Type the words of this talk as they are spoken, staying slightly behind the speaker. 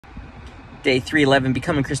Day 311,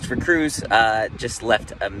 becoming Christopher Cruz. Just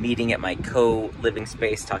left a meeting at my co-living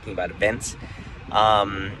space talking about events.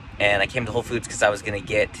 And I came to Whole Foods because I was going to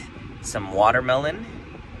get some watermelon,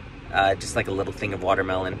 just like a little thing of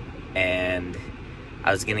watermelon. And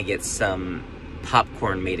I was going to get some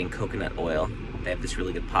popcorn made in coconut oil. They have this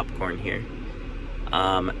really good popcorn here.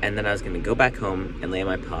 And then I was going to go back home and lay on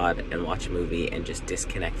my pod and watch a movie and just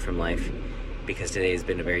disconnect from life, because today has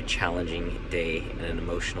been a very challenging day and an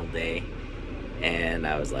emotional day. And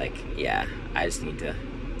I was like, yeah, I just need to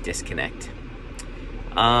disconnect.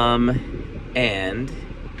 And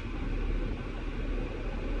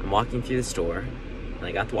I'm walking through the store, and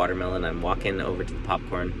I got the watermelon. I'm walking over to the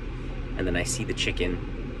popcorn, and then I see the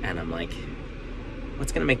chicken, and I'm like,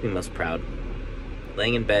 what's gonna make me most proud?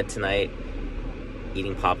 Laying in bed tonight,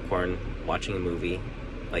 eating popcorn, watching a movie.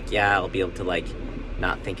 Like, yeah, I'll be able to like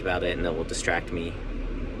not think about it and it will distract me.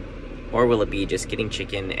 Or will it be just getting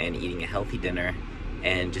chicken and eating a healthy dinner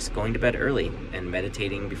and just going to bed early and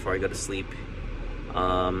meditating before I go to sleep?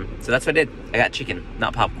 So that's what I did. I got chicken,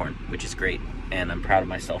 not popcorn, which is great. And I'm proud of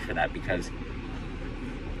myself for that, because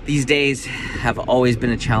these days have always been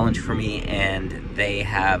a challenge for me, and they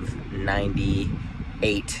have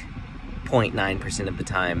 98.9% of the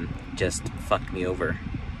time just fucked me over.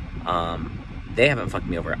 They haven't fucked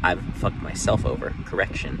me over, I've fucked myself over,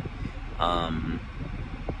 correction.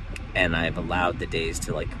 And I've allowed the days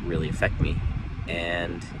to like really affect me,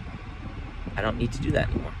 and I don't need to do that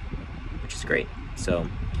anymore, which is great. So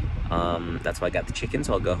that's why I got the chicken.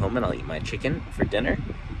 So I'll go home and I'll eat my chicken for dinner,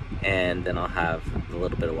 and then I'll have a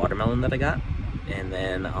little bit of watermelon that I got, and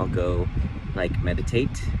then I'll go like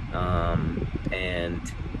meditate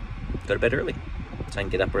and go to bed early so I can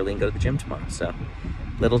get up early and go to the gym tomorrow. So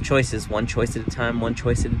little choices, one choice at a time, one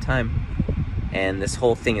choice at a time. And this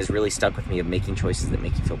whole thing has really stuck with me, of making choices that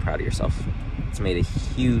make you feel proud of yourself. It's made a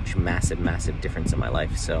huge, massive, massive difference in my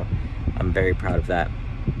life. So I'm very proud of that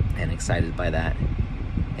and excited by that.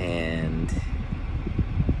 And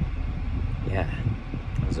yeah,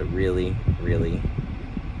 it was a really, really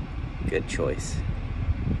good choice.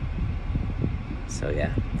 So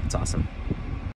yeah, it's awesome.